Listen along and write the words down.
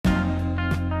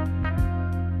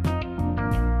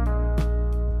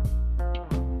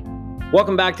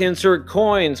Welcome back to Insert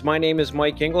Coins. My name is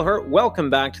Mike Englehart. Welcome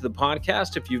back to the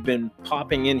podcast if you've been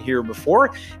popping in here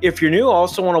before. If you're new, I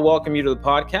also want to welcome you to the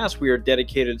podcast. We are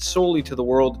dedicated solely to the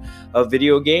world of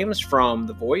video games from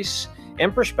the voice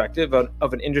and perspective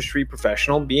of an industry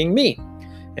professional being me.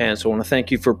 And so I want to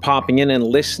thank you for popping in and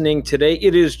listening today.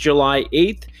 It is July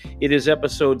 8th. It is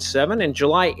episode 7, and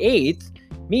July 8th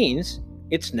means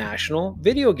it's National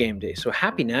Video Game Day. So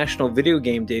happy National Video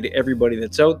Game Day to everybody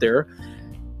that's out there.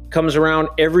 Comes around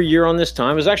every year on this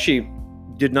time. I actually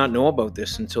did not know about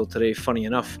this until today, funny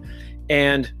enough.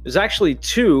 And there's actually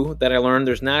two that I learned.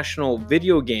 There's National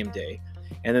Video Game Day,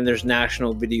 and then there's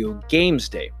National Video Games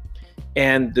Day.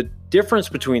 And the difference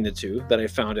between the two that I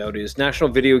found out is National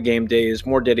Video Game Day is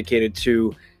more dedicated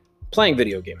to playing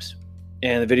video games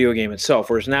and the video game itself,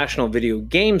 whereas National Video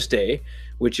Games Day,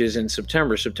 which is in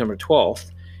September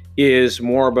 12th, is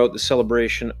more about the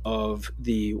celebration of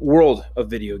the world of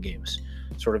video games.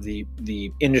 Sort of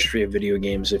the industry of video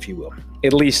games, if you will.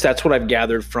 At least that's what I've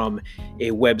gathered from a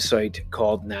website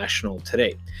called National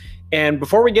Today. And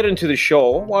before we get into the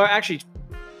show,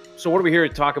 so what are we here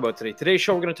to talk about today? Today's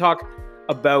show, we're going to talk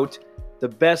about the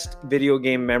best video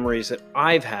game memories that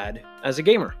I've had as a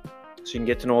gamer. So you can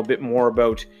get to know a bit more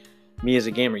about me as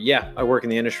a gamer. Yeah, I work in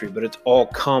the industry, but it's all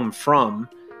come from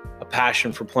a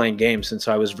passion for playing games since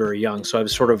I was very young. So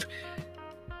I've sort of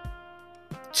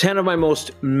 10 of my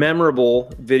most memorable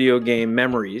video game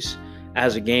memories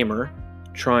as a gamer,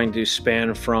 trying to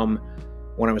span from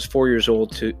when I was 4 years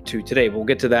old to today. We'll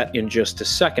get to that in just a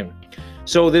second.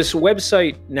 So this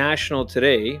website, National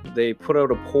Today, they put out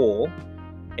a poll,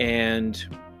 and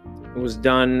it was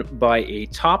done by a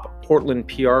top Portland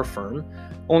PR firm.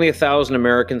 Only 1,000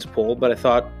 Americans polled, but I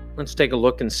thought, let's take a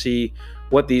look and see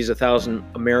what these 1,000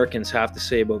 Americans have to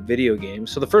say about video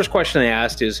games. So the first question they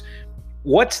asked is,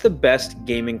 what's the best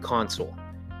gaming console?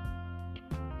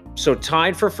 So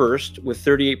tied for first with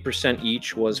 38%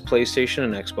 each was PlayStation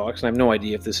and Xbox, and I have no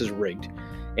idea if this is rigged.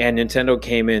 And Nintendo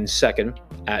came in second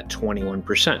at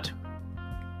 21%.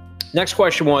 Next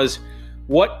question was,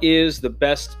 what is the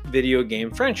best video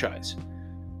game franchise?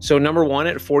 So number one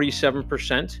at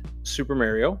 47%, Super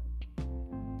Mario.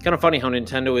 Kind of funny how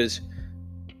Nintendo is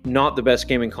not the best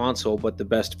gaming console, but the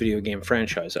best video game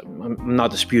franchise. I'm not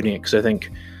disputing it because I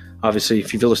think, obviously,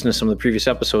 if you've listened to some of the previous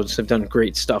episodes, they've done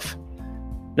great stuff.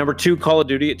 Number two, Call of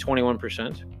Duty at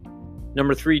 21%.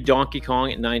 Number three, Donkey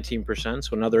Kong at 19%,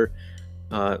 so another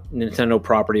Nintendo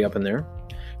property up in there.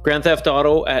 Grand Theft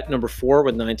Auto at number 4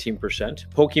 with 19%.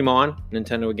 Pokemon,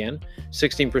 Nintendo again,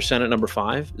 16% at number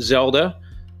 5. Zelda,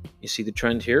 you see the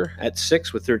trend here, at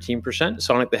 6 with 13%.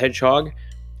 Sonic the Hedgehog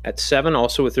at 7,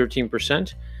 also with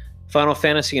 13%. Final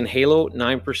Fantasy and Halo,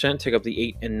 9%, take up the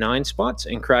 8 and 9 spots.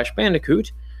 And Crash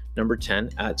Bandicoot, number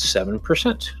 10 at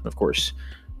 7%. Of course,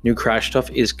 new Crash stuff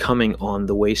is coming on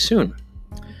the way soon.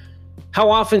 How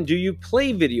often do you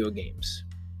play video games?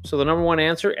 So the number one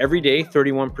answer, every day,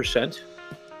 31%.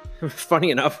 Funny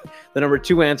enough, the number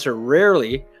two answer,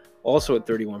 rarely, also at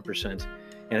 31%.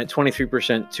 And at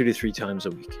 23%, 2 to 3 times a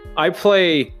week. I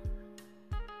play,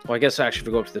 I guess actually if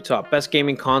we go up to the top, best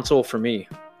gaming console for me.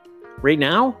 Right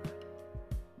now,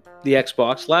 the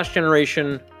Xbox. Last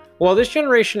generation, well, this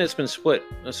generation it's been split,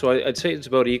 so I'd say it's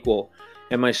about equal.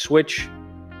 And my Switch,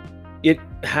 it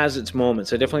has its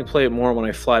moments. I definitely play it more when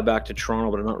I fly back to Toronto,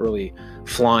 but I'm not really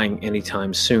flying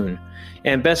anytime soon.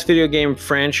 And best video game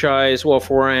franchise, well,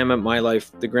 for where I am at my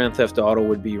life, the Grand Theft Auto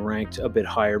would be ranked a bit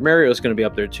higher. Mario's going to be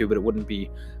up there too, but it wouldn't be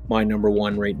my number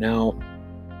one right now.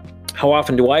 How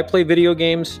often do I play video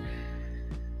games?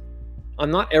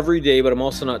 I'm not every day, but I'm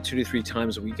also not 2 to 3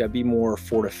 times a week. I'd be more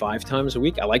 4 to 5 times a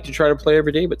week. I like to try to play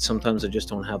every day, but sometimes I just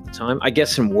don't have the time. I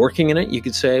guess in working in it, you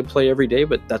could say I play every day,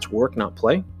 but that's work, not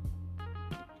play.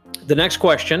 The next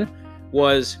question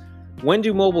was, when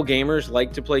do mobile gamers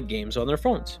like to play games on their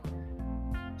phones?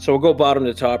 So we'll go bottom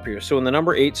to top here. So in the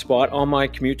number 8 spot, on my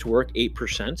commute to work,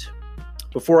 8%.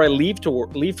 Before I leave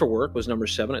for work was number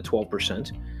 7 at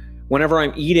 12%. Whenever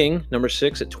I'm eating, number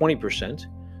 6 at 20%.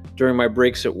 During my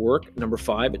breaks at work, number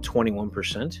 5 at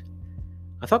 21%.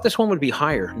 I thought this one would be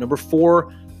higher. Number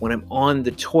 4, when I'm on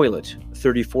the toilet,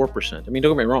 34%. I mean,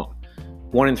 don't get me wrong.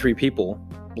 1 in 3 people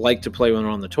like to play when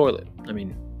they're on the toilet. I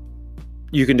mean,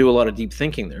 you can do a lot of deep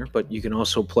thinking there, but you can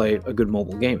also play a good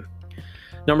mobile game.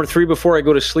 Number 3, before I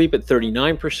go to sleep at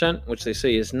 39%, which they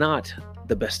say is not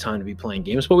the best time to be playing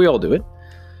games, but we all do it.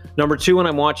 Number 2, when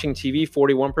I'm watching TV,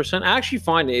 41%. I actually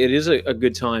find it is a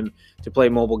good time to play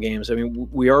mobile games. I mean,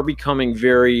 we are becoming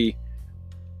very,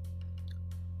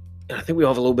 I think we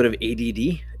all have a little bit of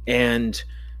ADD, and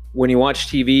When you watch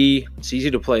TV, it's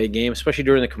easy to play a game, especially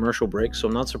during the commercial break. So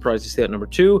I'm not surprised to stay at number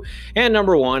 2. And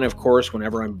number 1, of course,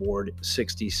 whenever I'm bored,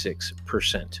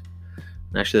 66%.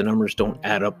 And actually, the numbers don't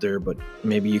add up there, but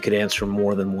maybe you could answer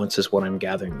more than once is what I'm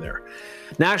gathering there.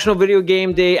 National Video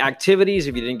Game Day activities,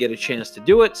 if you didn't get a chance to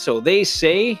do it. So they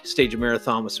say, stage a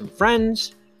marathon with some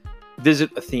friends,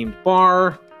 visit a themed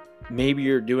bar. Maybe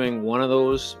you're doing one of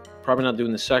those. Probably not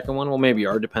doing the second one. Well, maybe you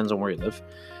are. Depends on where you live.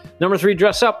 Number 3,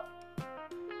 dress up.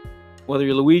 Whether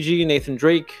you're Luigi, Nathan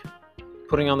Drake,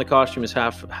 putting on the costume is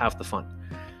half the fun.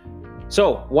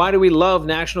 So, why do we love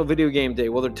National Video Game Day?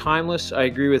 Well, they're timeless. I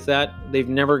agree with that. They've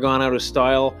never gone out of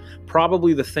style.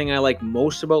 Probably the thing I like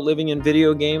most about living in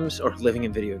video games,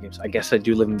 I guess I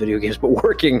do live in video games, but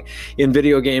working in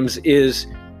video games is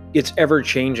it's ever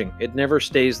changing. It never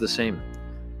stays the same.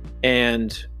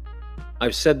 And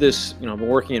I've said this, I've been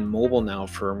working in mobile now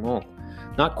for,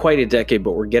 not quite a decade,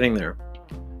 but we're getting there.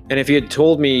 And if you had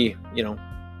told me,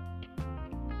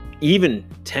 even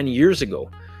 10 years ago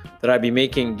that I'd be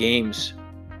making games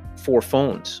for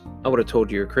phones, I would have told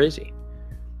you you're crazy.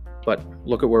 But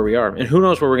look at where we are. And who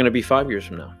knows where we're going to be 5 years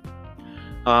from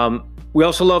now. We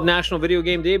also love National Video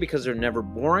Game Day because they're never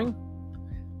boring.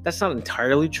 That's not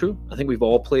entirely true. I think we've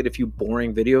all played a few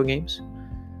boring video games.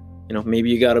 Maybe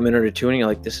you got a minute or two and you're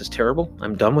like, this is terrible.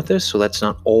 I'm done with this. So that's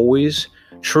not always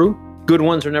true. Good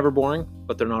ones are never boring,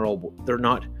 but they're not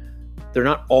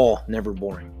all never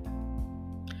boring.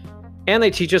 And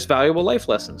they teach us valuable life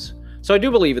lessons. So I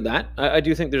do believe in that. I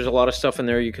do think there's a lot of stuff in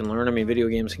there you can learn. I mean, video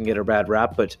games can get a bad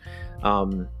rap, but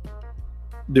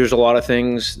there's a lot of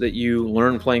things that you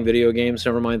learn playing video games,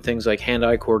 never mind things like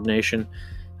hand-eye coordination.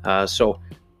 So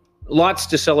lots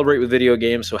to celebrate with video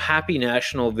games. So happy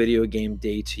National Video Game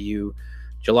Day to you,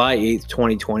 July 8th,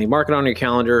 2020. Mark it on your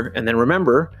calendar. And then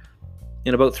remember,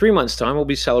 in about 3 months' time, we'll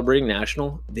be celebrating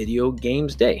National Video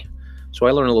Games Day. So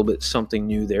I learned a little bit something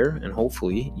new there, and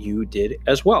hopefully you did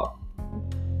as well.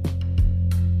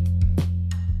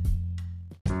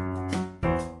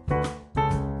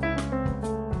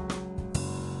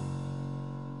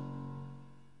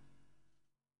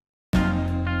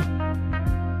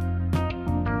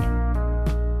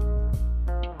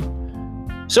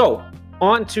 So,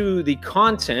 on to the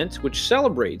content which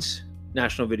celebrates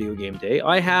National Video Game Day.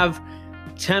 I have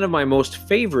 10 of my most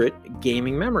favorite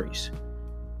gaming memories.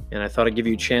 And I thought I'd give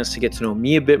you a chance to get to know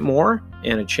me a bit more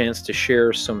and a chance to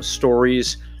share some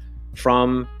stories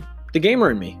from the gamer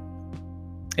in me.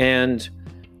 And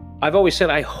I've always said,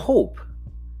 I hope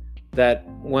that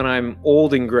when I'm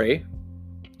old and gray,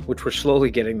 which we're slowly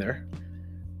getting there,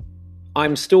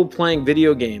 I'm still playing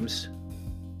video games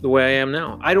the way I am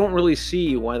now. I don't really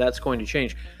see why that's going to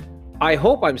change. I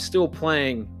hope I'm still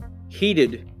playing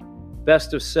heated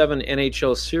best of 7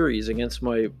 NHL series against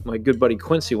my good buddy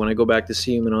Quincy when I go back to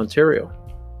see him in Ontario.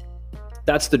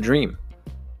 That's the dream.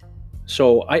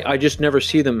 So I just never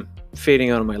see them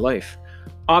fading out of my life.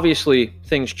 Obviously,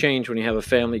 things change when you have a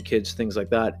family, kids, things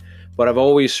like that. But I've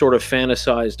always sort of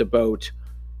fantasized about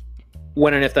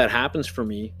when and if that happens for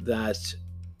me, that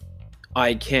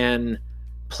I can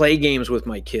play games with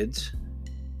my kids.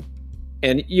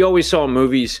 And you always saw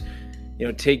movies,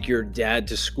 take your dad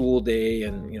to school day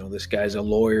and, this guy's a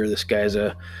lawyer, this guy's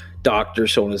a doctor,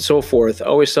 so on and so forth. I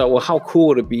always thought, well, how cool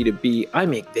would it be I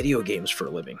make video games for a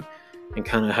living and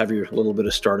kind of have your little bit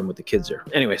of stardom with the kids there.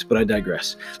 Anyways, but I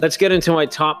digress. Let's get into my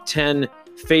top 10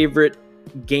 favorite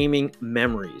gaming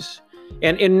memories.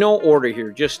 And in no order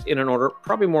here, just in an order,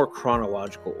 probably more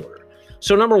chronological order.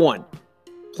 So number 1,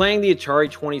 playing the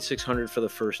Atari 2600 for the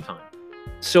first time.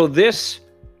 So this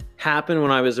happened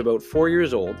when I was about 4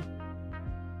 years old.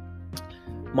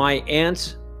 My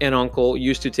aunt and uncle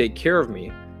used to take care of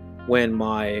me when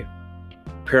my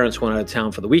parents went out of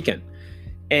town for the weekend.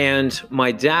 And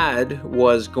my dad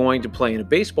was going to play in a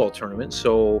baseball tournament,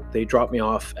 so they dropped me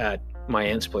off at my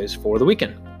aunt's place for the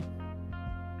weekend.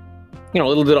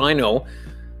 Little did I know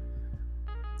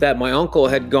that my uncle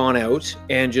had gone out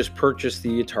and just purchased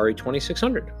the Atari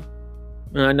 2600.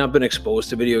 And I'd not been exposed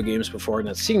to video games before, I'd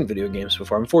not seen video games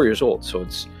before. I'm 4 years old, so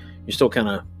you're still kind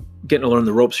of getting to learn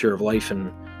the ropes here of life,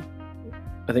 and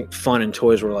I think fun and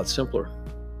toys were a lot simpler.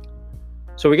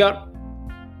 So we got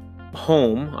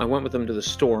home. I went with them to the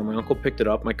store. My uncle picked it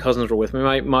up. My cousins were with me.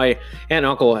 My aunt and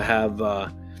uncle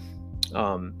have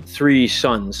 3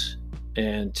 sons,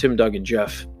 and Tim, Doug, and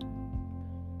Jeff.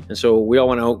 And so we all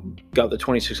went out, got the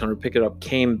 2600, picked it up,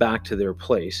 came back to their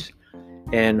place,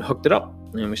 and hooked it up,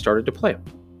 and we started to play.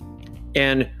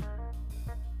 And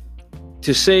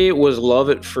to say it was love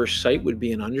at first sight would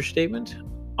be an understatement.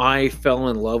 I fell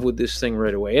in love with this thing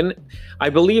right away. And I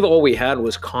believe all we had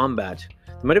was combat.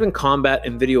 It might have been Combat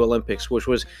and Video Olympics, which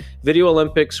was Video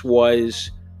Olympics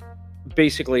was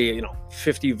basically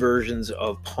 50 versions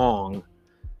of Pong,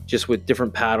 just with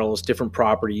different paddles, different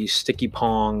properties, sticky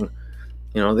Pong.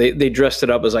 They dressed it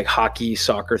up as like hockey,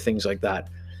 soccer, things like that.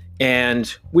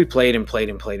 And we played and played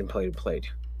and played and played and played.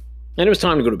 And it was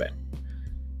time to go to bed.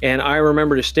 And I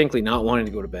remember distinctly not wanting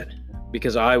to go to bed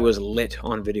because I was lit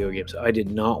on video games. I did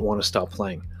not want to stop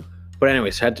playing. But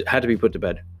anyways, had to be put to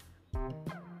bed.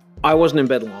 I wasn't in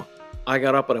bed long. I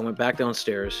got up and I went back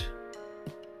downstairs,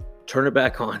 turned it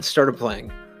back on, started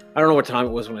playing. I don't know what time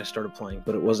it was when I started playing,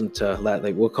 but it wasn't that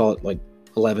late. We'll call it like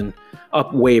 11,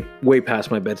 up way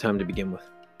past my bedtime to begin with.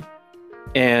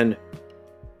 And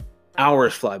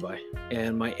hours fly by.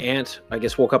 And my aunt, I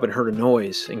guess, woke up and heard a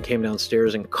noise and came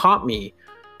downstairs and caught me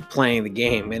playing the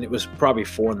game. And it was probably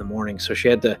 4 a.m, so she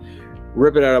had to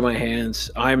rip it out of my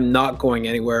hands. I'm not going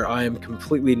anywhere. I am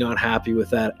completely not happy with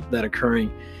that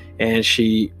occurring. And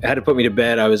she had to put me to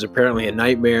bed. I was apparently a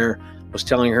nightmare. Was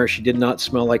telling her she did not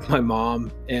smell like my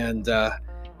mom, and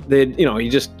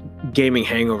gaming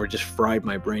hangover just fried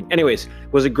my brain. Anyways,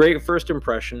 it was a great first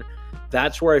impression.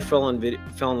 That's where I fell in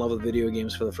love with video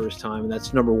games for the first time, and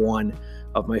that's number 1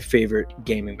 of my favorite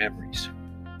gaming memories.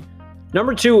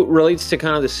 Number 2 relates to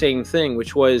kind of the same thing,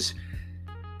 which was,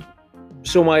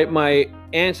 so my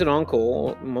aunt and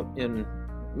uncle, and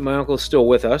my uncle's still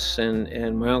with us,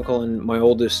 and my uncle and my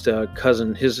oldest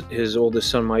cousin, his oldest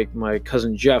son, my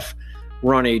cousin Jeff,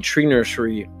 run a tree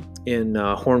nursery in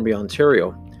Hornby,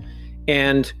 Ontario.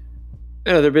 And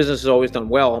their business has always done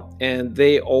well, and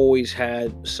they always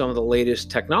had some of the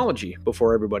latest technology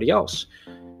before everybody else.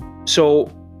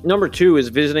 So number 2 is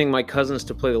visiting my cousins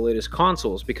to play the latest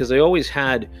consoles, because they always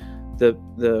had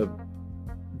the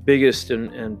biggest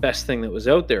and best thing that was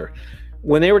out there.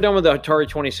 When they were done with the Atari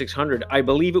 2600, I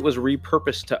believe it was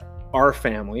repurposed to our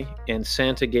family, and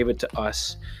Santa gave it to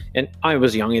us. And I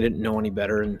was young, I didn't know any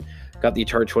better, and got the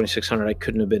Atari 2600. I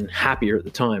couldn't have been happier at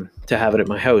the time to have it at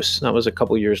my house. That was a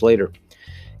couple years later.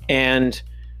 And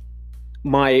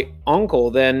my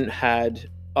uncle then had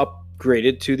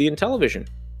upgraded to the Intellivision.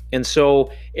 And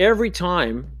so every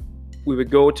time we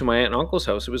would go to my aunt and uncle's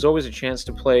house, it was always a chance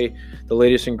to play the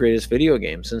latest and greatest video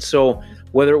games. And so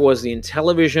whether it was the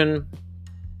Intellivision,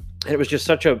 and it was just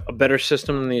such a better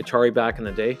system than the Atari back in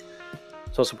the day.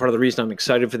 It's also part of the reason I'm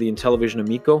excited for the Intellivision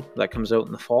Amico that comes out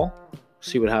in the fall.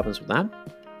 See what happens with that.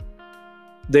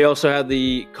 They also had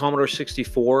the Commodore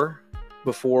 64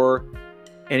 before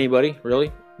anybody,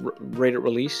 really, right at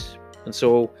release. And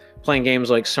so playing games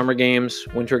like Summer Games,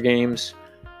 Winter Games,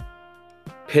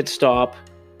 Pit Stop,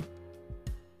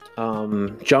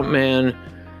 Jumpman.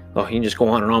 Oh, you can just go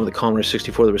on and on with the Commodore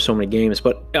 64. There were so many games.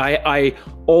 But I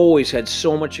always had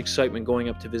so much excitement going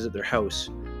up to visit their house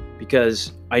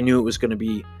because I knew it was going to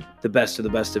be the best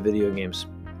of video games.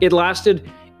 It lasted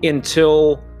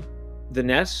until the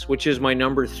NES, which is my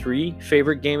number 3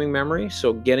 favorite gaming memory.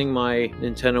 So getting my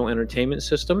Nintendo Entertainment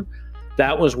System,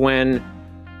 that was when,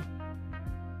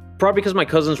 probably because my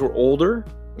cousins were older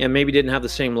and maybe didn't have the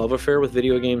same love affair with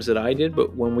video games that I did,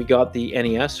 but when we got the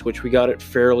NES, which we got it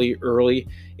fairly early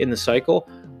in the cycle,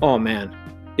 oh man,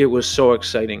 it was so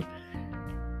exciting.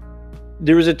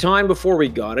 There was a time before we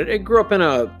got it. I grew up in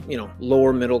a,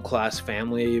 lower middle class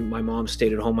family. My mom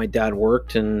stayed at home, my dad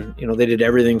worked, and, they did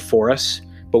everything for us,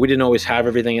 but we didn't always have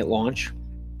everything at launch.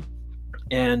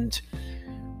 And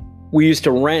we used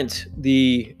to rent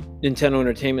the Nintendo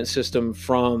Entertainment System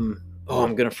from,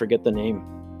 I'm going to forget the name.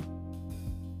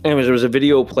 Anyways, there was a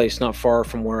video place not far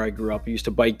from where I grew up. We used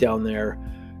to bike down there,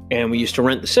 and we used to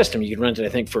rent the system. You could rent it, I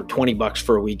think, for $20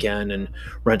 for a weekend and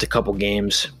rent a couple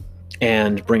games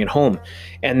and bring it home.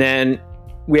 And then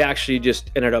we actually just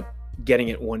ended up getting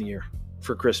it one year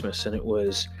for Christmas, and it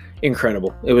was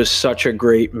incredible. It was such a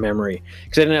great memory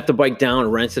because I didn't have to bike down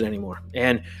and rent it anymore.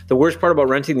 And the worst part about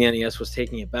renting the NES was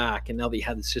taking it back, and now that you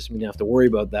had the system, you didn't have to worry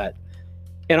about that.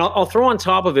 And I'll throw on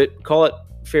top of it, call it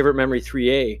favorite memory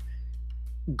 3A,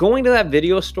 going to that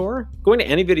video store, going to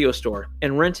any video store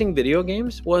and renting video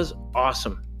games was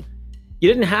awesome. You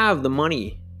didn't have the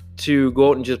money to go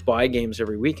out and just buy games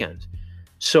every weekend.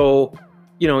 So,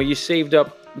 you saved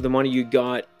up the money you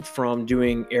got from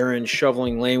doing errands,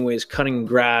 shoveling laneways, cutting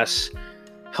grass,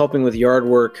 helping with yard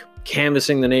work,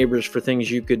 canvassing the neighbors for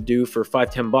things you could do for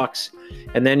 $5-10,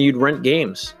 and then you'd rent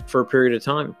games for a period of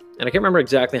time. And I can't remember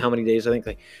exactly how many days. I think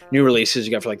like new releases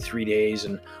you got for like 3 days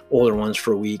and older ones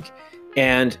for a week.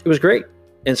 And it was great.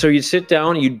 And so you'd sit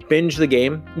down, you'd binge the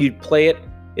game, you'd play it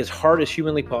as hard as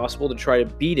humanly possible to try to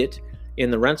beat it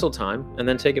in the rental time and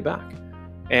then take it back.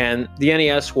 And the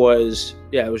NES was,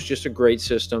 it was just a great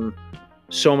system.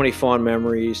 So many fond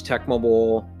memories. Tecmo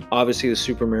Bowl, obviously the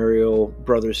Super Mario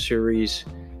Brothers series.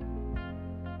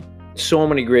 So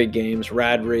many great games.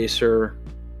 Rad Racer,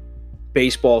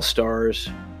 Baseball Stars.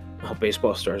 Oh,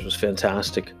 Baseball Stars was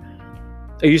fantastic.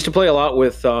 I used to play a lot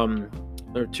with there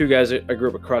were two guys that I grew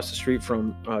up across the street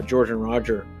from, George and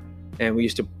Roger, and we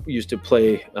used to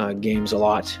play games a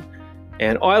lot.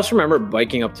 And I also remember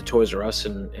biking up to Toys R Us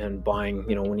and buying,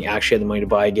 when you actually had the money to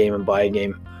buy a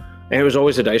game. And it was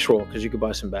always a dice roll because you could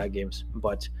buy some bad games.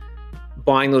 But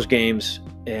buying those games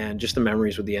and just the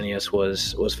memories with the NES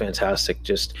was fantastic.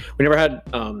 We never had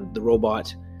the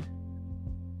robot.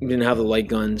 We didn't have the light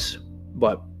guns.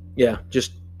 But yeah,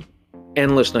 just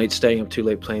endless nights staying up too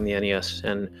late playing the NES.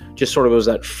 And just sort of was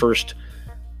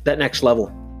that next level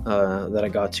that I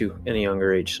got to in a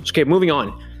younger age. Okay, moving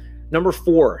on. Number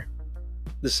 4.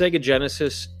 The Sega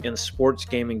Genesis and sports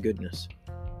gaming goodness.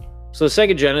 So the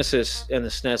Sega Genesis and the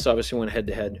SNES obviously went head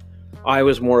to head. I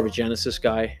was more of a Genesis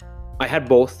guy. I had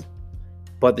both,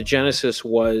 but the Genesis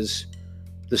was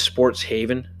the sports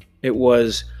haven. It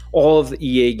was all of the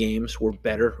EA games were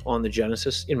better on the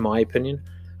Genesis, in my opinion.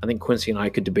 I think Quincy and I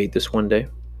could debate this one day.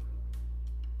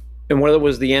 And whether it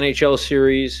was the NHL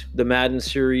series, the Madden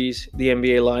series, the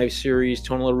NBA Live series,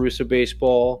 Tony La Russa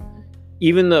baseball,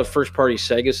 even the first-party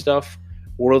Sega stuff,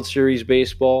 World Series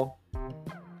baseball,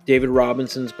 David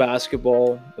Robinson's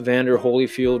basketball, Evander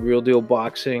Holyfield, Real Deal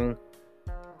boxing,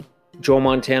 Joe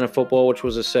Montana football, which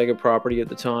was a Sega property at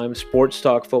the time, Sports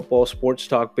Talk football, Sports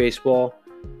Talk baseball,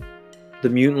 the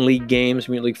Mutant League games,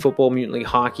 Mutant League football, Mutant League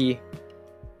hockey,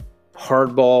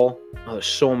 hardball. Oh, there's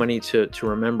so many to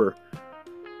remember.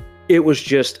 It was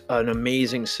just an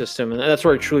amazing system, and that's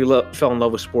where I truly fell in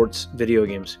love with sports video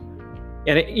games.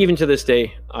 And even to this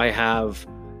day, I have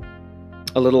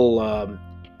a little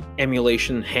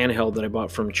emulation handheld that I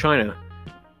bought from China,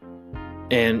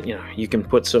 and you can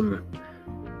put some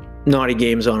naughty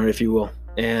games on it, if you will.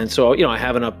 And so I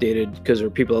haven't updated because there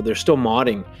are people out there still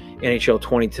modding NHL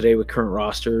 20 today with current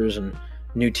rosters and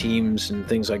new teams and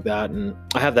things like that. And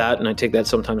I have that, and I take that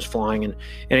sometimes flying. And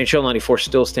NHL 94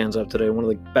 still stands up today, one of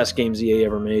the best games EA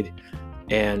ever made.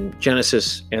 And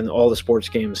Genesis and all the sports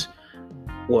games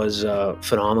was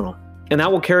phenomenal. And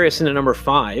that will carry us into number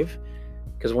 5.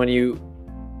 Because when you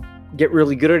get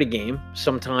really good at a game,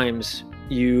 sometimes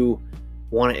you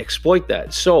want to exploit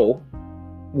that. So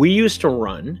we used to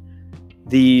run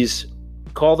these,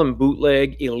 call them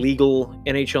bootleg, illegal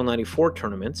NHL 94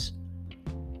 tournaments,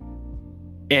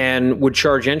 and would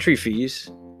charge entry fees.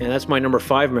 And that's my number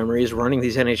 5 memory, is running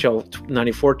these NHL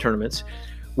 94 tournaments.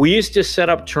 We used to set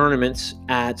up tournaments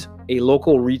at a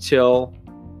local retail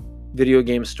video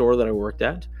game store that I worked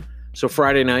at. So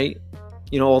Friday night,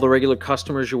 all the regular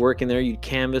customers you're working there, you'd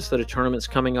canvas that a tournament's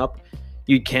coming up.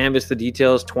 You'd canvas the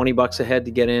details, $20 a head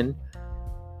to get in.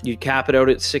 You'd cap it out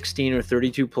at 16 or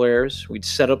 32 players. We'd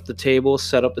set up the table,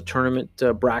 set up the tournament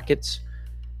brackets,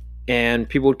 and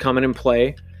people would come in and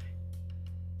play.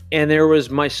 And there was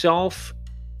myself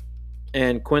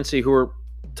and Quincy, who were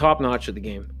top-notch at the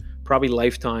game. Probably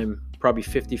lifetime, probably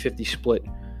 50-50 split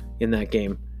in that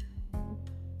game.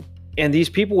 And these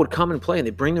people would come and play, and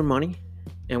they'd bring their money,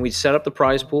 and we'd set up the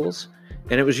prize pools,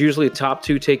 and it was usually a top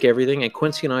 2 take everything. And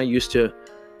Quincy and I used to,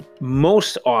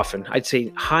 most often, I'd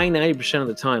say high 90% of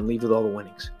the time, leave with all the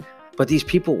winnings. But these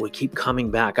people would keep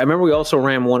coming back. I remember we also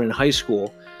ran one in high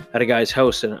school at a guy's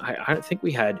house, and I think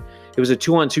it was a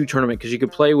 2-on-2 tournament, because you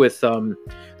could play with,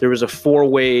 there was a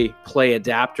 4-way play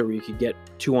adapter where you could get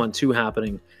 2-on-2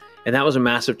 happening. And that was a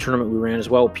massive tournament we ran as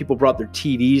well. People brought their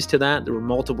TVs to that. There were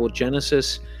multiple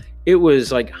Genesis. It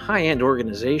was like high-end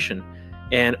organization,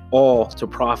 and all to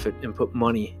profit and put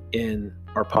money in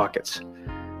our pockets.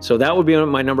 So that would be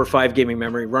my number 5 gaming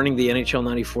memory, running the NHL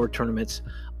 94 tournaments.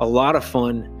 A lot of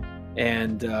fun,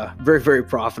 and very, very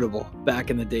profitable back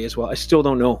in the day as well. I still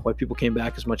don't know why people came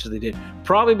back as much as they did.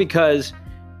 Probably because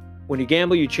when you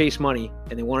gamble, you chase money,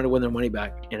 and they wanted to win their money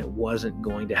back, and it wasn't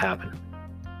going to happen.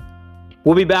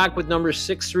 We'll be back with numbers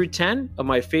 6 through 10 of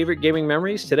my favorite gaming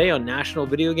memories today on National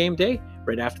Video Game Day,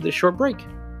 right after this short break.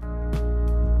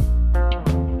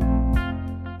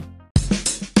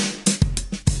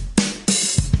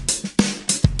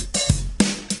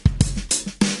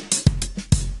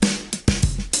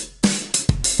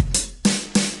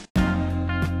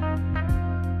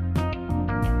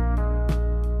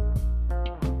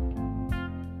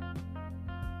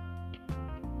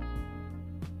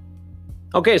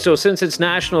 Okay, so since it's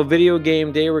National Video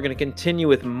Game Day, we're going to continue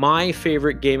with my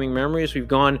favorite gaming memories. We've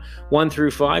gone 1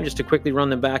 through 5, just to quickly run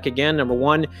them back again. Number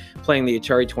 1, playing the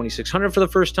Atari 2600 for the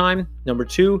first time. Number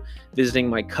 2, visiting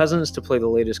my cousins to play the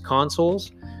latest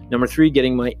consoles. Number 3,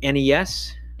 getting my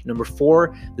NES Number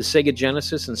 4, the Sega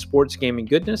Genesis and sports gaming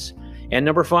goodness. And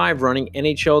number 5, running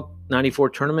NHL 94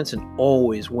 tournaments and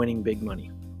always winning big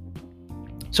money.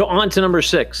 So on to number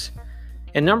 6.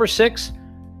 And number 6,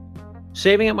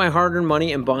 saving up my hard-earned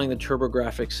money and buying the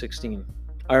TurboGrafx 16.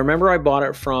 I remember I bought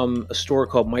it from a store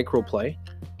called Microplay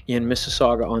in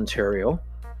Mississauga, Ontario.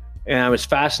 And I was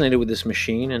fascinated with this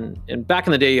machine. And back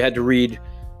in the day, you had to read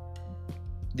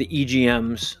the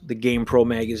EGMs, the Game Pro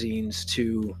magazines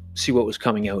to see what was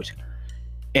coming out.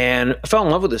 And I fell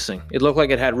in love with this thing. It looked like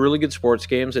it had really good sports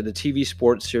games. It had the TV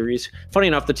sports series. Funny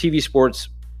enough, the TV sports,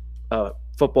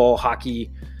 football,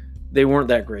 hockey, they weren't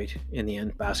that great in the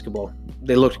end. Basketball,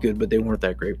 they looked good, but they weren't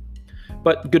that great.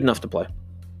 But good enough to play.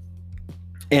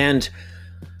 And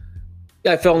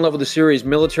I fell in love with the series.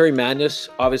 Military Madness,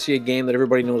 obviously a game that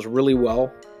everybody knows really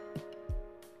well.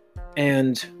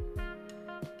 And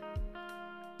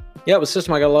yeah, it was a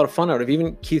system I got a lot of fun out of.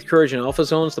 Even Keith Courage and Alpha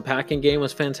Zones, the packing game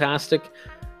was fantastic.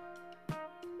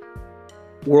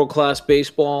 World Class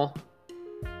Baseball.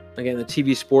 Again, the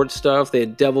TV sports stuff. They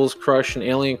had Devil's Crush and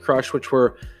Alien Crush, which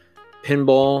were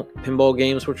pinball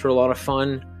games, which were a lot of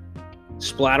fun.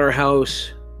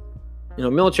 Splatterhouse. You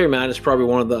know, Military Madness is probably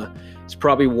one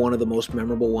of the most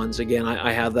memorable ones. Again,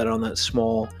 I have that on that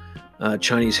small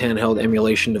Chinese handheld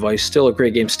emulation device. Still a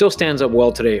great game. Still stands up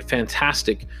well today.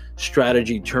 Fantastic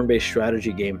strategy, turn-based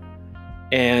strategy game.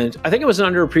 And I think it was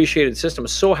an underappreciated system. I'm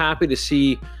so happy to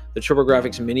see the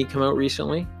TurboGrafx Mini come out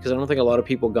recently because I don't think a lot of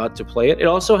people got to play it. It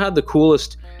also had the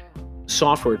coolest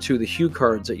software too. The hue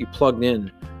cards that you plugged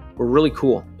in were really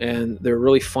cool and they're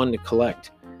really fun to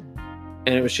collect.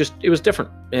 And it was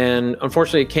different. And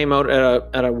unfortunately, it came out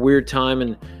at a weird time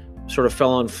and sort of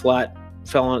fell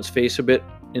on its face a bit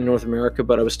in North America,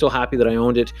 but I was still happy that I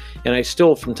owned it. And I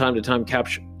still, from time to time,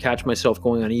 catch myself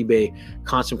going on eBay,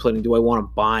 contemplating, do I want to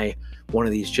buy one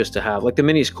of these just to have? Like, the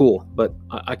Mini's cool, but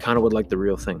I kind of would like the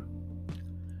real thing.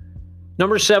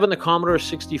 Number 7, the Commodore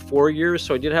 64 years.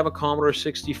 So I did have a Commodore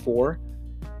 64,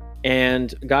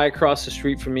 and a guy across the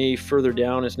street from me, further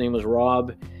down, his name was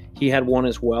Rob. He had one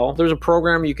as well. There's a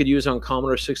program you could use on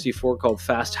Commodore 64 called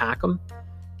Fast Hack'em,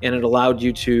 and it allowed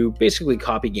you to basically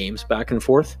copy games back and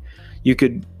forth. You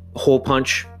could hole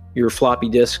punch your floppy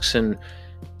disks and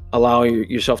allow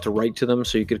yourself to write to them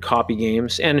so you could copy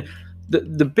games. And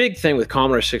the big thing with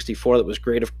Commodore 64 that was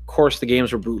great, of course, the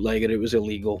games were bootlegged. It was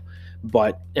illegal,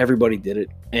 but everybody did it.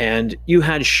 And you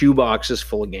had shoe boxes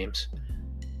full of games.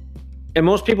 And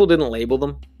most people didn't label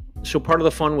them. So part of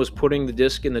the fun was putting the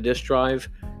disc in the disk drive,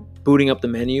 booting up the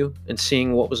menu, and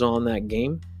seeing what was on that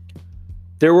game.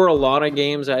 There were a lot of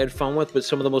games I had fun with, but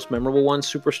some of the most memorable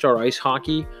ones, Superstar Ice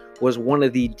Hockey, was one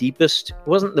of the deepest. It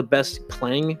wasn't the best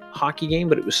playing hockey game,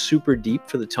 but it was super deep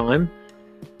for the time.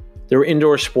 There were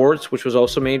Indoor Sports, which was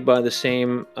also made by the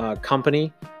same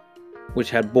company, which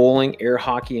had bowling, air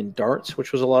hockey, and darts,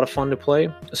 which was a lot of fun to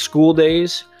play. School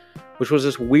Days, which was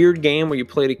this weird game where you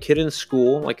played a kid in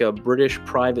school, like a British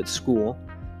private school,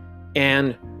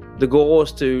 and the goal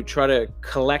was to try to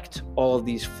collect all of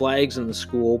these flags in the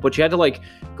school, but you had to like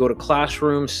go to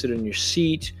classrooms, sit in your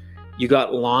seat. You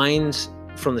got lines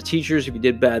from the teachers if you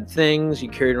did bad things. You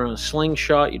carried around a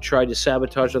slingshot. You tried to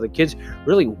sabotage other kids.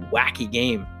 Really wacky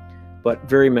game, but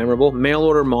very memorable. Mail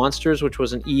Order Monsters, which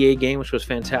was an EA game, which was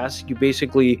fantastic. You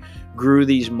basically grew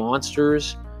these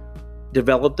monsters,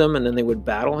 developed them, and then they would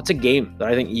battle. It's a game that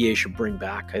I think EA should bring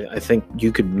back. I think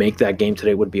you could make that game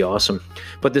today. It would be awesome.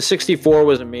 But the 64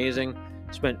 was amazing.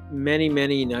 Spent many,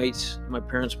 many nights at my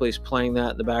parents' place playing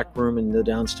that in the back room in the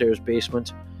downstairs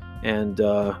basement. And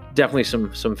definitely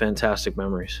some fantastic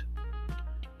memories.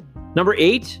 Number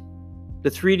 8, the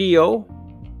 3DO.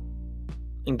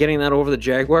 And getting that over the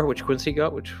Jaguar, which Quincy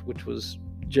got, which was,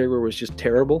 Jaguar was just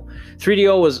terrible.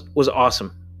 3DO was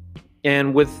awesome.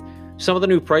 And with some of the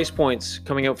new price points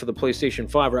coming out for the PlayStation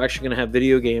 5 are actually going to have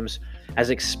video games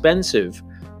as expensive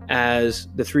as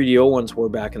the 3DO ones were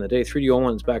back in the day. 3DO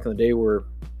ones back in the day were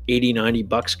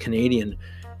 $80-$90 Canadian.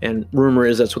 And rumor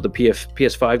is that's what the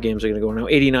PS5 games are going to go now.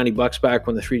 $80-$90 back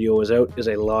when the 3DO was out is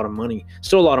a lot of money.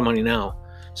 Still a lot of money now,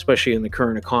 especially in the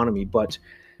current economy. But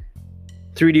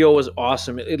 3DO was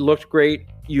awesome. It looked great.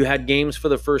 You had games for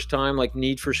the first time like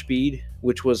Need for Speed,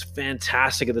 which was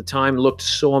fantastic at the time. Looked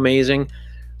so amazing.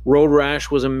 Road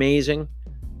Rash was amazing.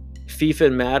 FIFA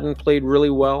and Madden played really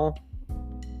well.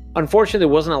 Unfortunately, there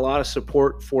wasn't a lot of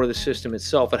support for the system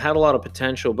itself. It had a lot of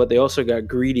potential, but they also got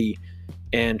greedy.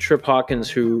 And Trip Hawkins,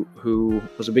 who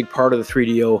was a big part of the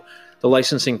 3DO, the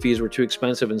licensing fees were too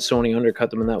expensive, and Sony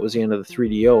undercut them, and that was the end of the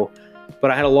 3DO.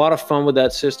 But I had a lot of fun with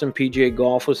that system. PGA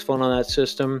Golf was fun on that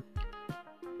system.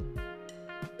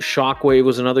 Shockwave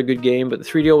was another good game, but the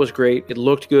 3DO was great. It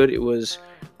looked good. It was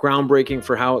groundbreaking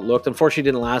for how it looked. Unfortunately,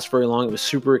 it didn't last very long. It was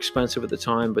super expensive at the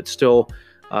time, but still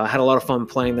had a lot of fun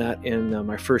playing that in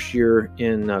my first year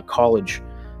in college,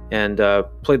 and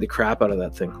played the crap out of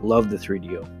that thing. Loved the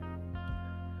 3DO.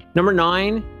 Number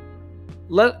 9,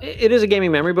 it is a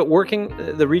gaming memory, but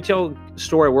the retail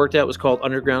store I worked at was called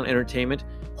Underground Entertainment.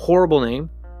 Horrible name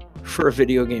for a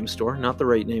video game store, not the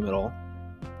right name at all.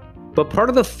 But part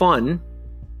of the fun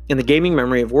in the gaming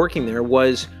memory of working there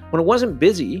was when it wasn't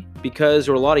busy, because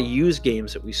there were a lot of used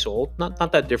games that we sold,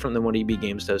 not that different than what EB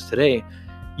Games does today.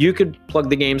 You could plug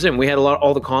the games in. We had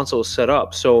all the consoles set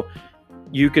up, so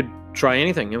you could try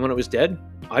anything. And when it was dead,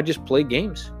 I just played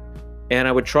games. And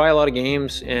I would try a lot of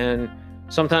games, and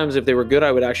sometimes if they were good,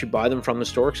 I would actually buy them from the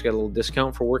store because I got a little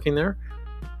discount for working there.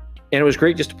 And it was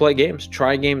great just to play games,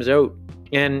 try games out.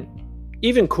 And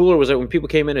even cooler was that when people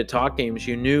came in to talk games,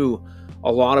 you knew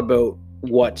a lot about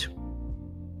what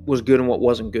was good and what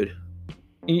wasn't good.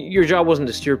 Your job wasn't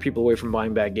to steer people away from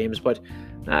buying bad games, but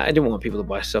I didn't want people to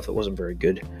buy stuff that wasn't very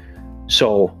good.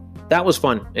 So that was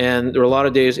fun. And there were a lot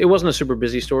of days, it wasn't a super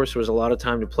busy store, so there was a lot of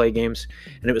time to play games.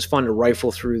 And it was fun to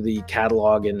rifle through the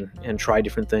catalog and try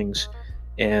different things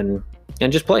and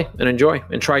just play and enjoy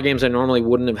and try games I normally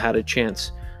wouldn't have had a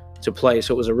chance to play.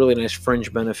 So it was a really nice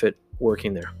fringe benefit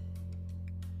working there.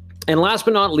 And last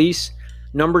but not least,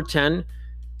 number 10,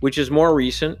 which is more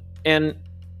recent. And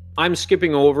I'm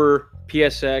skipping over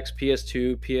PSX,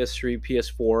 PS2, PS3,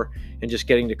 PS4, and just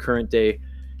getting to current day.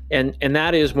 And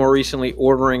that is more recently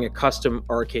ordering a custom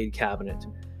arcade cabinet.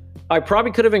 I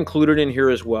probably could have included in here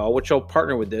as well, which I'll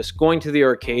partner with this. Going to the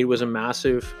arcade was a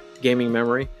massive gaming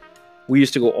memory. We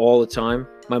used to go all the time.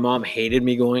 My mom hated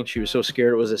me going. She was so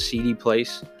scared it was a seedy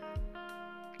place.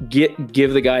 Give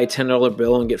the guy a $10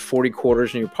 bill and get 40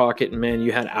 quarters in your pocket, and man,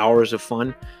 you had hours of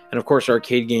fun. And of course,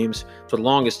 arcade games for the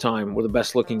longest time were the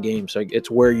best looking games. Like,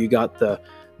 it's where you got the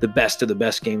best of the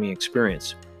best gaming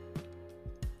experience.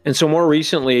 And so more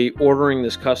recently, ordering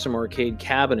this custom arcade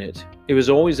cabinet, it was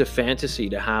always a fantasy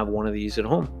to have one of these at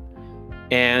home.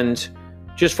 And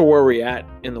just for where we're at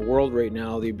in the world right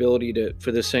now, the ability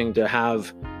for this thing to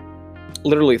have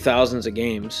literally thousands of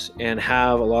games and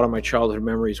have a lot of my childhood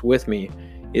memories with me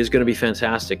is going to be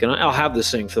fantastic. And I'll have this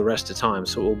thing for the rest of time,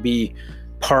 so it will be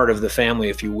part of the family,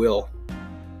 if you will,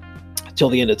 till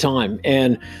the end of time.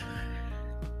 And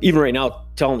even right now,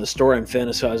 telling the story, I'm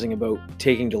fantasizing about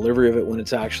taking delivery of it when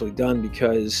it's actually done,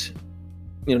 because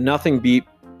nothing beat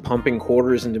pumping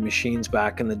quarters into machines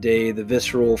back in the day. The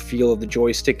visceral feel of the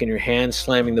joystick in your hand,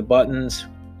 slamming the buttons.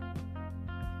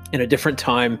 In a different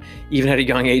time, even at a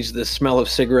young age, the smell of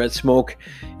cigarette smoke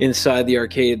inside the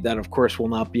arcade, that of course will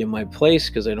not be in my place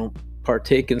because I don't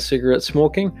partake in cigarette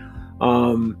smoking.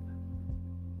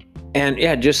 And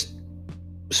yeah, just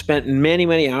spent many,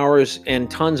 many hours and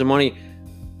tons of money.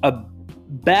 A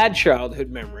bad childhood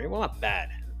memory. Well, not bad.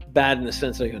 Bad in the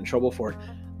sense that I got in trouble for it.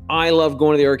 I love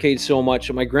going to the arcade so much.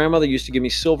 And my grandmother used to give me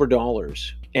silver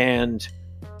dollars. And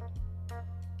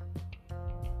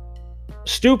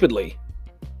stupidly,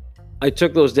 I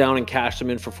took those down and cashed them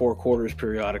in for 4 quarters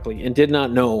periodically and did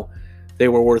not know they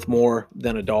were worth more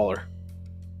than $1.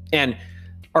 And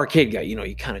arcade guy,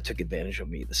 you kind of took advantage of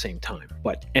me at the same time.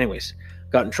 But anyways,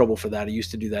 got in trouble for that. I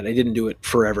used to do that. I didn't do it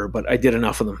forever, but I did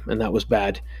enough of them, and that was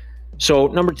bad. So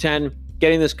number 10,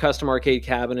 getting this custom arcade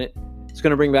cabinet. It's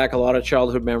going to bring back a lot of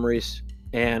childhood memories,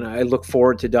 and I look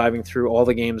forward to diving through all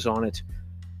the games on it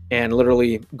and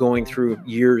literally going through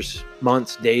years,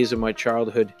 months, days of my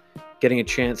childhood, getting a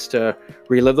chance to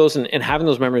relive those and having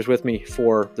those memories with me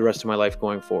for the rest of my life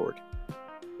going forward.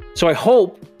 So I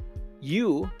hope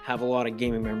you have a lot of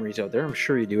gaming memories out there. I'm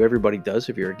sure you do. Everybody does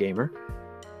if you're a gamer.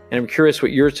 And I'm curious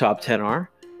what your top 10 are.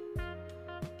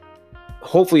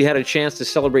 Hopefully you had a chance to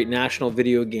celebrate National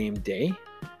Video Game Day,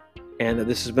 and that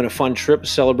this has been a fun trip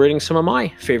celebrating some of my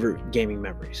favorite gaming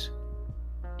memories.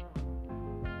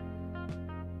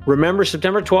 Remember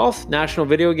September 12th, National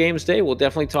Video Games Day. We'll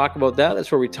definitely talk about that.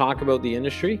 That's where we talk about the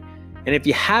industry. And if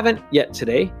you haven't yet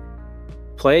today,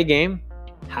 play a game,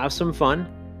 have some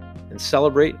fun, and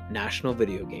celebrate National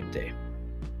Video Game Day.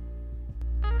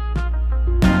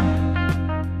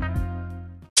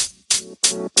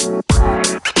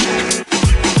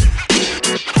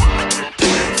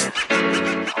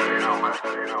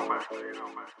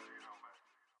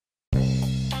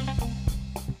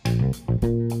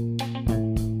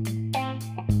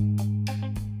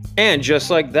 And just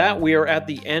like that, we are at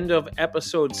the end of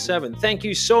episode 7. Thank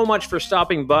you so much for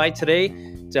stopping by today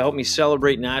to help me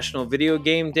celebrate National Video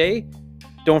Game Day.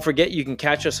 Don't forget, you can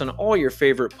catch us on all your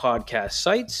favorite podcast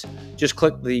sites. Just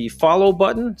click the follow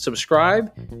button,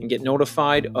 subscribe, and get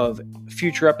notified of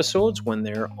future episodes when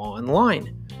they're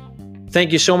online.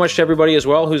 Thank you so much to everybody as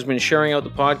well who's been sharing out the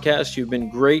podcast. You've been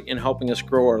great in helping us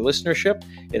grow our listenership.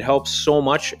 It helps so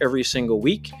much every single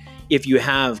week. If you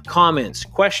have comments,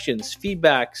 questions,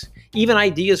 feedbacks, even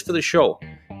ideas for the show,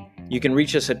 you can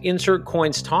reach us at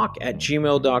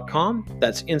insertcoinstalk@gmail.com.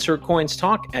 That's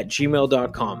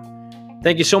insertcoinstalk@gmail.com.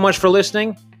 Thank you so much for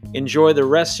listening. Enjoy the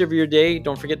rest of your day.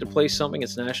 Don't forget to play something.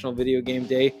 It's National Video Game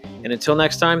Day. And until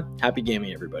next time, happy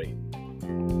gaming, everybody.